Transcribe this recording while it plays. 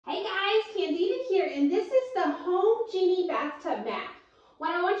Genie Bathtub Mat.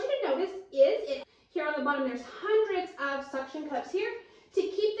 What I want you to notice is here on the bottom there's hundreds of suction cups here to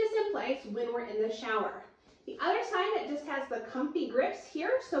keep this in place when we're in the shower. The other side, it just has the comfy grips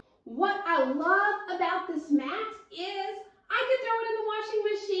here. So what I love about this mat is I can throw it in the washing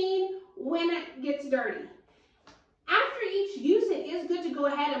machine when it gets dirty. After each use, it is good to go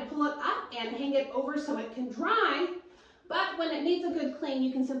ahead and pull it up and hang it over so it can dry. But when it needs a good clean,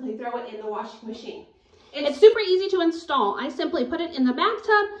 you can simply throw it in the washing machine. It's super easy to install. I simply put it in the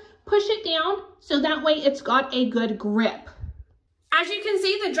bathtub, push it down, so that way it's got a good grip. As you can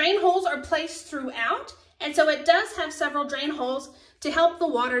see, the drain holes are placed throughout, and so it does have several drain holes to help the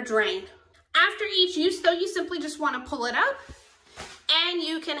water drain. After each use, though, you simply just want to pull it up, and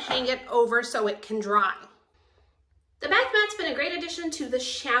you can hang it over so it can dry. The bath mat's been a great addition to the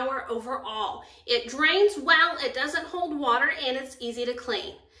shower overall. It drains well, it doesn't hold water, and it's easy to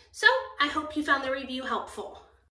clean. So I hope you found the review helpful.